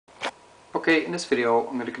Okay, in this video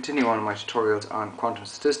I'm going to continue on my tutorials on quantum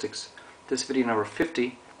statistics. This is video number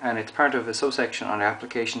 50 and it's part of a subsection on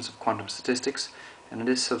applications of quantum statistics, and in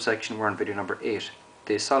this subsection we're on video number 8,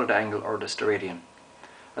 the solid angle or the Steradian.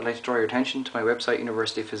 I'd like to draw your attention to my website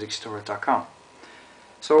universityphysicstutorials.com.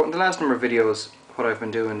 So in the last number of videos what I've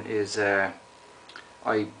been doing is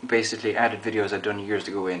I basically added videos I'd done years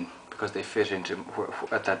ago in because they fit into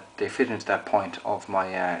that point of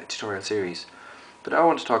my tutorial series. But I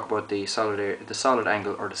want to talk about the solid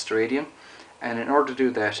angle or the Steradian, and in order to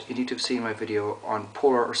do that you need to have seen my video on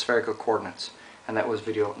polar or spherical coordinates, and that was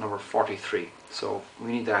video number 43. So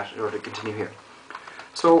we need that in order to continue here.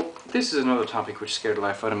 So this is another topic which scared the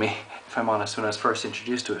life out of me, if I'm honest, when I was first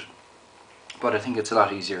introduced to it. But I think it's a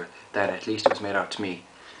lot easier than at least it was made out to me.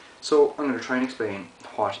 So I'm going to try and explain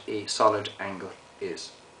what a solid angle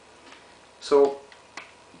is. So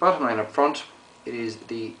bottom line up front, it is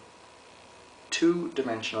the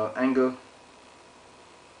two-dimensional angle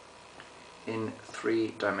in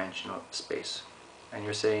three-dimensional space. And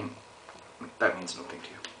you're saying that means nothing to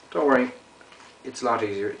you. Don't worry, it's a lot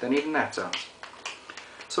easier than even that sounds.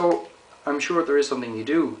 So I'm sure there is something you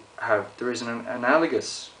do have. There is an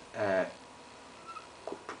analogous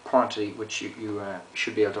quantity which you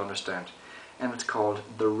should be able to understand, and it's called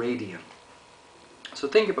the radian. So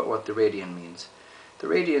think about what the radian means. The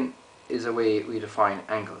radian is a way we define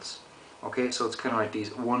angles. Okay, so it's kind of like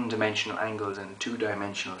these one-dimensional angles in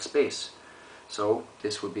two-dimensional space. So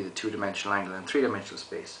this would be the two-dimensional angle in three-dimensional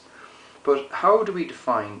space. But how do we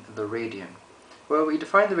define the radian? Well, we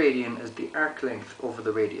define the radian as the arc length over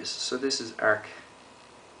the radius. So this is arc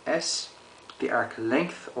S, the arc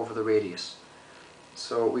length over the radius.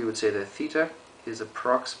 So we would say that theta is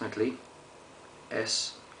approximately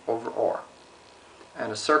S over R.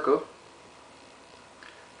 And a circle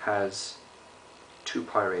has 2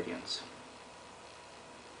 pi radians.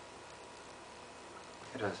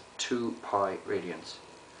 It has 2 pi radians.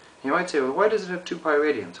 You might say, well, why does it have 2 pi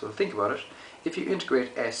radians? Well, think about it. If you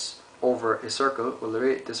integrate S over a circle, well,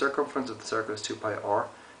 the circumference of the circle is 2 pi r,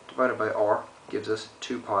 divided by r gives us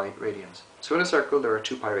 2 pi radians. So in a circle there are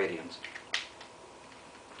 2 pi radians.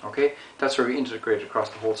 Okay, that's where we integrate across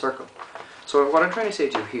the whole circle. So what I'm trying to say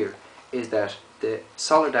to you here is that the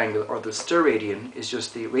solid angle or the Steradian is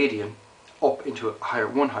just the radian up into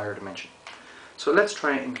one higher dimension. So let's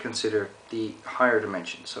try and consider the higher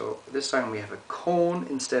dimension. So this time we have a cone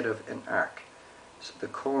instead of an arc. So the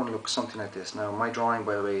cone looks something like this. Now my drawing,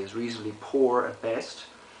 by the way, is reasonably poor at best.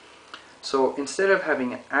 So instead of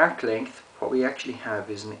having an arc length, what we actually have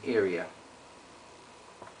is an area.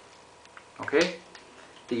 Okay?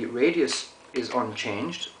 The radius is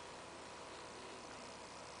unchanged,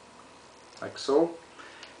 like so.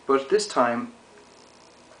 But this time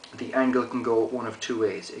the angle can go one of two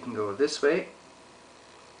ways. It can go this way,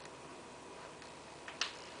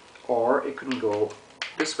 or it can go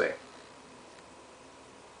this way.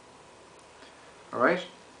 Alright,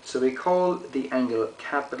 so we call the angle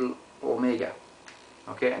capital omega.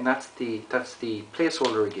 Okay, and that's the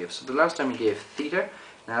placeholder we give. So the last time we gave theta,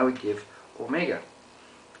 now we give omega.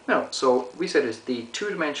 Now, so we said it's the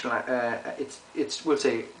two-dimensional, we'll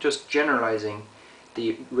say just generalizing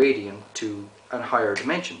the radian to a higher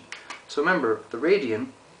dimension. So remember, the radian,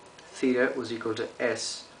 theta, was equal to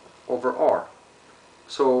S over R.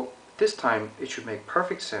 So this time it should make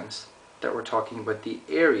perfect sense that we're talking about the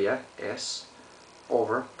area, S,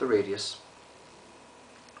 over the radius,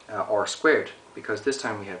 R squared, because this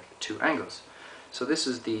time we have two angles. So this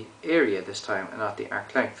is the area this time and not the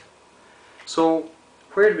arc length. So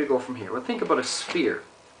where do we go from here? Well, think about a sphere.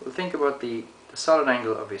 We'll think about the solid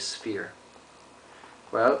angle of a sphere.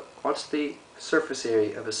 Well, what's the surface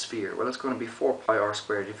area of a sphere? Well, it's going to be 4 pi r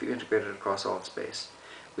squared if you integrate it across all space.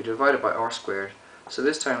 We divide it by r squared. So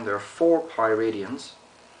this time there are 4 pi radians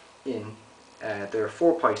in,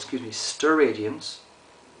 steradians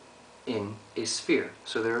in a sphere.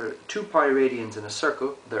 So there are 2 pi radians in a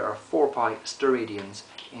circle, there are 4 pi steradians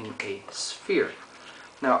in a sphere.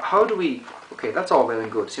 Now, how do we, okay, that's all well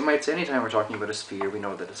and good. So you might say anytime we're talking about a sphere, we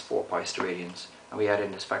know that it's 4 pi steradians, and we add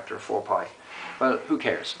in this factor of 4 pi. Well, who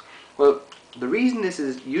cares? Well, the reason this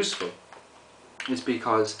is useful is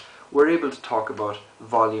because we're able to talk about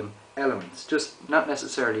volume elements, just not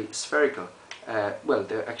necessarily spherical. Well,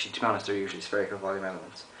 actually, to be honest, they're usually spherical volume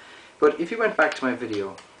elements. But if you went back to my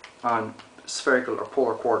video on spherical or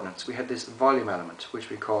polar coordinates, we had this volume element,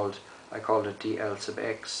 which I called it dl sub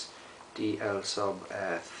x, dl sub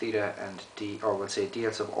theta, and we'll say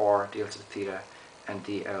dl sub r, dl sub theta, and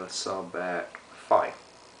dl sub phi.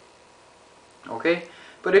 Okay,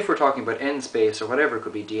 but if we're talking about n space or whatever, it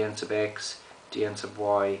could be dn sub x, dn sub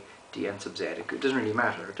y, dn sub z. It doesn't really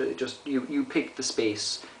matter. It just you pick the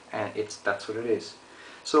space, and that's what it is.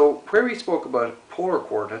 So where we spoke about polar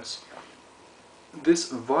coordinates, this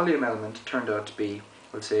volume element turned out to be,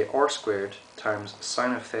 we'll say, r squared times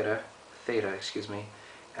sine of theta, excuse me,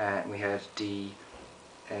 and we had d,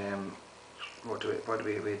 what do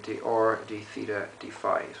we had d r, d theta, d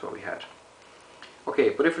phi is what we had. Okay,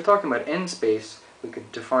 but if we're talking about n space, we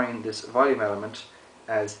could define this volume element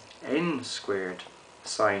as n squared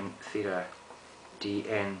sine theta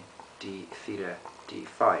dn d theta d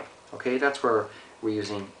phi. Okay, that's where we're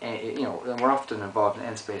using, and we're often involved in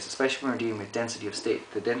n space, especially when we're dealing with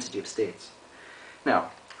the density of states.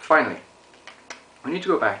 Now, finally, we need to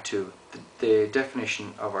go back to the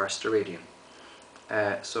definition of our Steradian.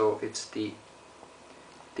 So it's the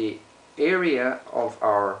area of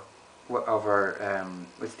our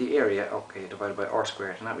it's the area, okay, divided by r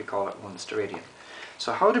squared, and that we call it 1 Steradian.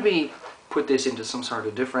 So how do we put this into some sort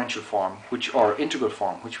of differential form, or integral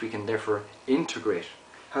form, which we can therefore integrate?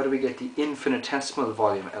 How do we get the infinitesimal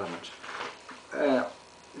volume element?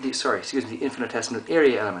 The infinitesimal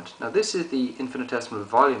area element. Now this is the infinitesimal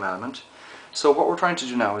volume element. So what we're trying to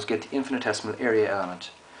do now is get the infinitesimal area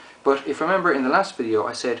element. But if you remember in the last video,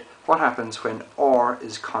 I said what happens when r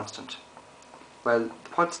is constant? Well,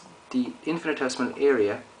 what's the infinitesimal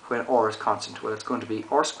area when r is constant? Well, it's going to be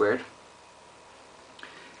r squared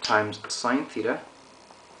times sine theta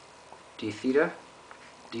d theta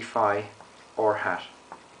d phi r hat.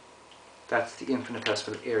 That's the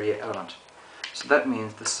infinitesimal area element. So that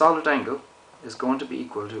means the solid angle is going to be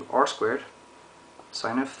equal to r squared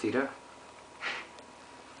sine of theta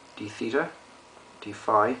d theta d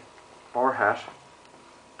phi r hat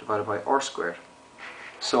divided by r squared.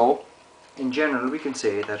 So in general we can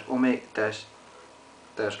say that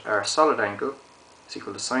that our solid angle is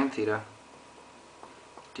equal to sine theta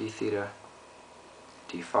d theta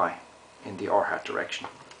d phi in the r hat direction.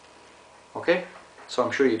 Okay? So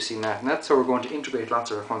I'm sure you've seen that, and that's how we're going to integrate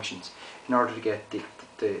lots of our functions in order to get the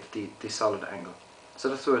solid angle. So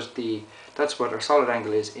that's what our solid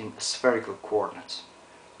angle is in spherical coordinates.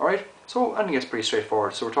 Alright, so I think it's pretty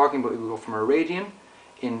straightforward. So we're talking about, we go from a radian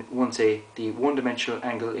in the one-dimensional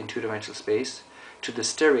angle in two-dimensional space to the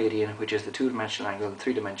steradian, which is the two-dimensional angle in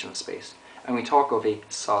three-dimensional space, and we talk of a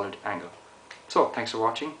solid angle. So thanks for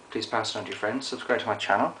watching. Please pass it on to your friends, subscribe to my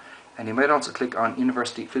channel, and you might also click on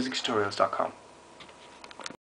universityphysicstutorials.com.